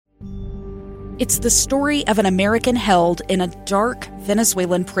It's the story of an American held in a dark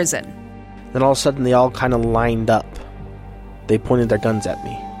Venezuelan prison. Then all of a sudden they all kind of lined up. They pointed their guns at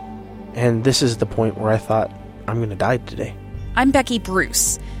me. And this is the point where I thought, I'm going to die today. I'm Becky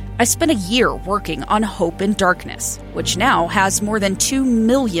Bruce. I spent a year working on Hope in Darkness, which now has more than 2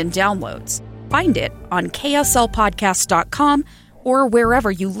 million downloads. Find it on kslpodcast.com or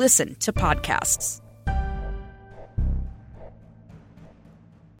wherever you listen to podcasts.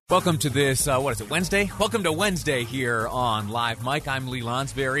 Welcome to this, Wednesday? Welcome to Wednesday here on Live Mike. I'm Lee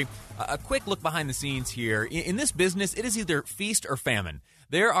Lonsberry. A quick look behind the scenes here. In this business, it is either feast or famine.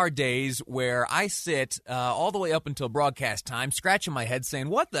 There are days where I sit all the way up until broadcast time, scratching my head saying,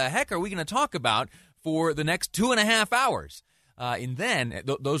 what the heck are we going to talk about for the next 2.5 hours? And then,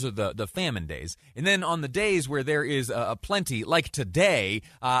 those are the famine days. And then on the days where there is a plenty, like today,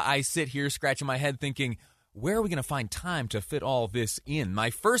 I sit here scratching my head thinking, where are we going to find time to fit all this in? My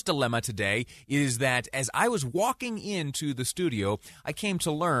first dilemma today is that as I was walking into the studio, I came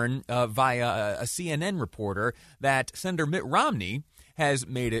to learn via a CNN reporter that Senator Mitt Romney has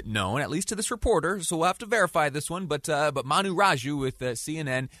made it known, at least to this reporter, so we'll have to verify this one, but Manu Raju with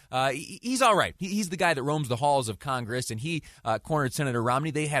CNN, he's all right. He's the guy that roams the halls of Congress, and he cornered Senator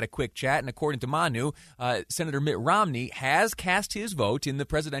Romney. They had a quick chat, and according to Manu, Senator Mitt Romney has cast his vote in the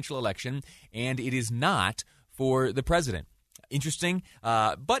presidential election, and it is not for the president. Interesting,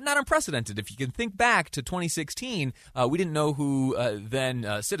 but not unprecedented. If you can think back to 2016, we didn't know who then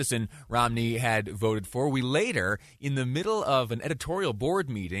citizen Romney had voted for. We later, in the middle of an editorial board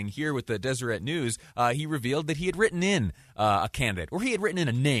meeting here with the Deseret News, he revealed that he had written in a candidate, or he had written in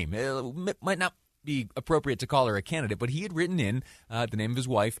a name. It might not be appropriate to call her a candidate, but he had written in the name of his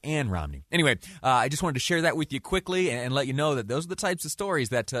wife, Ann Romney. Anyway, I just wanted to share that with you quickly and let you know that those are the types of stories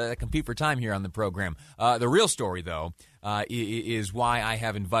that compete for time here on the program. The real story, though, is why I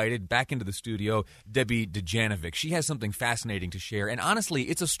have invited back into the studio Debbie Dujanovic. She has something fascinating to share, and honestly,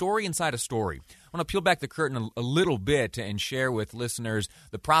 it's a story inside a story. I want to peel back the curtain a little bit and share with listeners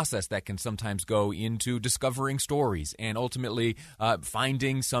the process that can sometimes go into discovering stories and ultimately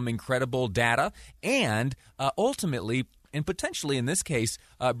finding some incredible data and ultimately and potentially, in this case,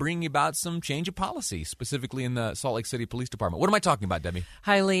 bringing about some change of policy, specifically in the Salt Lake City Police Department. What am I talking about, Debbie?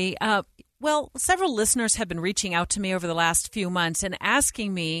 Hi, Lee. Well, several listeners have been reaching out to me over the last few months and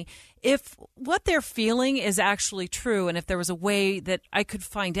asking me if what they're feeling is actually true and if there was a way that I could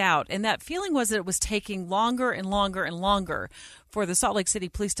find out. And that feeling was that it was taking longer and longer and longer for the Salt Lake City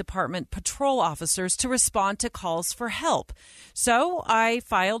Police Department patrol officers to respond to calls for help. So I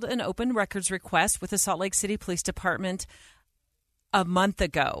filed an open records request with the Salt Lake City Police Department a month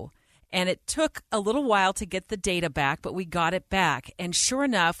ago. And it took a little while to get the data back, but we got it back. And sure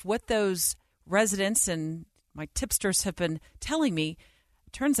enough, what those residents and my tipsters have been telling me,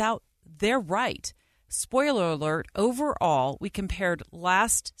 turns out they're right. Spoiler alert, overall, we compared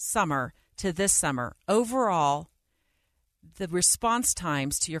last summer to this summer. Overall, the response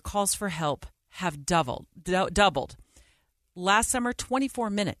times to your calls for help have doubled. Last summer, 24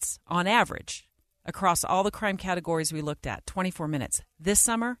 minutes on average across all the crime categories we looked at, 24 minutes. This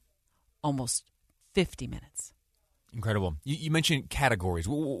summer, almost 50 minutes. Incredible. You mentioned categories.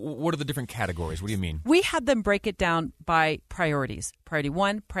 What are the different categories? What do you mean? We had them break it down by priorities. Priority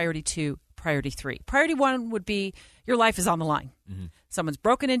 1, Priority 2, Priority 3. Priority 1 would be your life is on the line. Mm-hmm. Someone's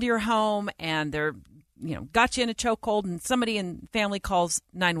broken into your home and they're, got you in a chokehold and somebody in family calls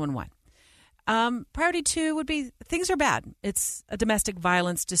 911. Priority 2 would be things are bad. It's a domestic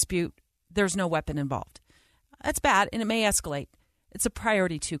violence dispute. There's no weapon involved. That's bad and it may escalate. It's a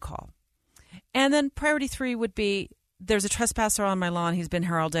Priority 2 call. And then Priority 3 would be, there's a trespasser on my lawn. He's been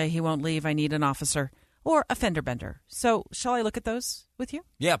here all day. He won't leave. I need an officer. Or a fender bender. So shall I look at those with you?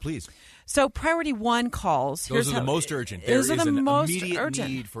 Yeah, please. So Priority 1 calls. Those are the most urgent. There is an immediate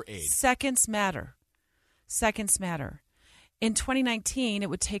need for aid. Seconds matter. In 2019, it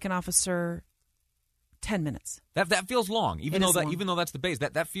would take an officer 10 minutes. That feels long. Even though that's the base,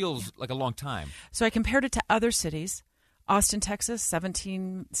 that feels like a long time. So I compared it to other cities. Austin, Texas,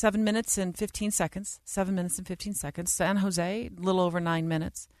 7 minutes and 15 seconds. 7 minutes and 15 seconds. San Jose, a little over 9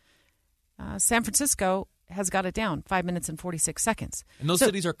 minutes. San Francisco has got it down, 5 minutes and 46 seconds. And those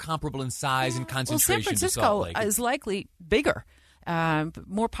cities are comparable in size and concentration. Well, San Francisco is likely bigger,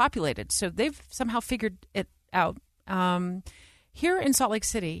 more populated. So they've somehow figured it out. Here in Salt Lake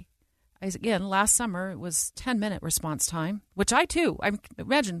City, again, last summer, it was 10-minute response time, which I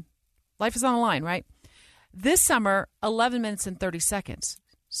imagine life is on the line, right? This summer, 11 minutes and 30 seconds.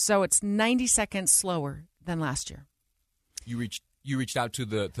 So it's 90 seconds slower than last year. You reached You reached out to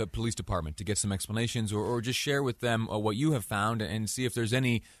the police department to get some explanations or just share with them what you have found and see if there's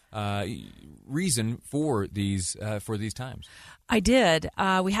any reason for these times. I did.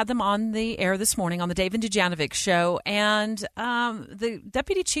 We had them on the air this morning on the Dave and Dujanovic show, and the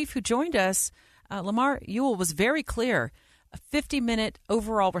deputy chief who joined us, Lamar Ewell, was very clear. A 50-minute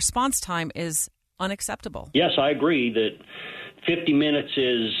overall response time is unacceptable. Yes, I agree that 50 minutes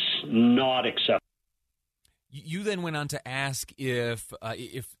is not acceptable. You then went on to ask if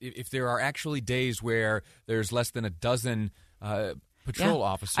there are actually days where there's less than a dozen patrol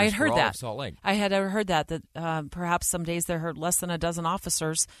officers. I had heard for all that. of Salt Lake. I had heard that perhaps some days there are less than a dozen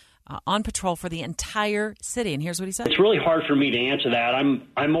officers on patrol for the entire city. And here's what he said. It's really hard for me to answer that.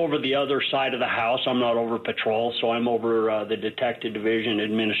 I'm over the other side of the house. I'm not over patrol, so I'm over the detective division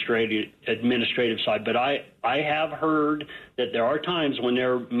administrative side. But I have heard that there are times when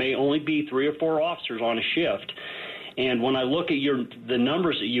there may only be 3 or 4 officers on a shift. And when I look at the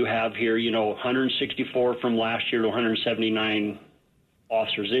numbers that you have here, 164 from last year to 179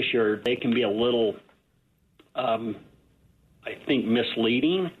 officers this year, they can be a little, I think,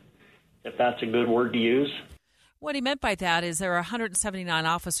 misleading, if that's a good word to use. What he meant by that is there are 179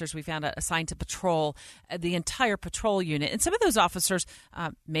 officers we found assigned to patrol the entire patrol unit. And some of those officers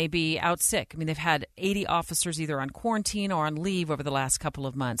may be out sick. I mean, they've had 80 officers either on quarantine or on leave over the last couple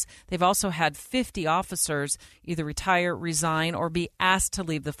of months. They've also had 50 officers either retire, resign, or be asked to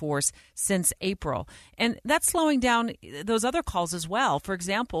leave the force since April. And that's slowing down those other calls as well. For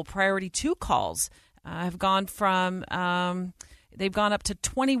example, Priority 2 calls have gone from they've gone up to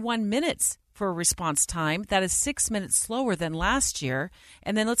 21 minutes for a response time. That is 6 minutes slower than last year.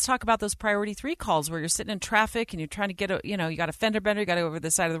 And then let's talk about those Priority 3 calls where you're sitting in traffic and you're trying to get you got a fender bender, you got to go over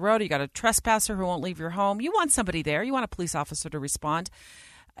the side of the road, you got a trespasser who won't leave your home. You want somebody there. You want a police officer to respond.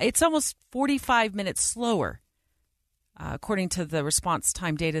 It's almost 45 minutes slower, according to the response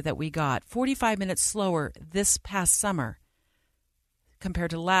time data that we got. 45 minutes slower this past summer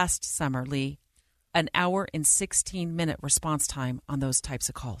compared to last summer, Lee. An hour and 16-minute response time on those types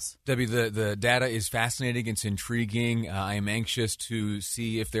of calls. Debbie, the data is fascinating. It's intriguing. I am anxious to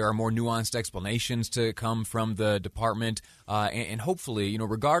see if there are more nuanced explanations to come from the department. And hopefully,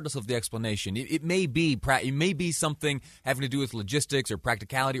 regardless of the explanation, it may be something having to do with logistics or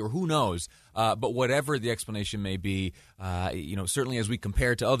practicality or who knows. But whatever the explanation may be, certainly as we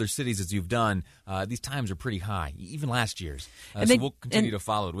compare to other cities as you've done, these times are pretty high, even last year's. So we'll continue to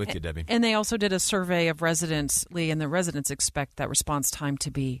follow it with you, Debbie. And they also did a survey of residents, Lee, and the residents expect that response time to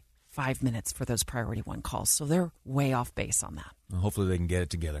be 5 minutes for those Priority 1 calls. So they're way off base on that. Well, hopefully they can get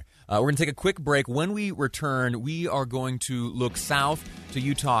it together. We're going to take a quick break. When we return, we are going to look south to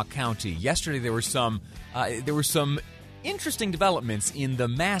Utah County. Yesterday there were some interesting developments in the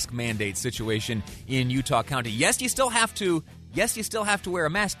mask mandate situation in Utah County. Yes, you still have to wear a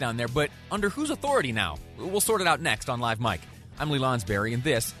mask down there, but under whose authority now? We'll sort it out next on Live Mike. I'm Lee Lonsberry, and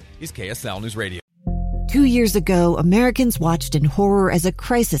this is KSL News Radio. 2 years ago, Americans watched in horror as a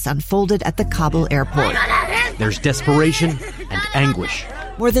crisis unfolded at the Kabul airport. There's desperation and anguish.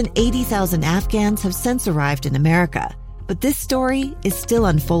 More than 80,000 Afghans have since arrived in America, but this story is still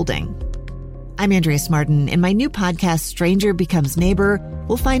unfolding. I'm Andrea Smartin. In my new podcast, Stranger Becomes Neighbor,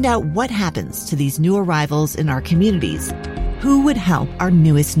 we'll find out what happens to these new arrivals in our communities. Who would help our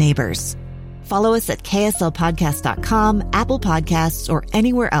newest neighbors? Follow us at kslpodcast.com, Apple Podcasts, or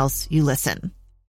anywhere else you listen.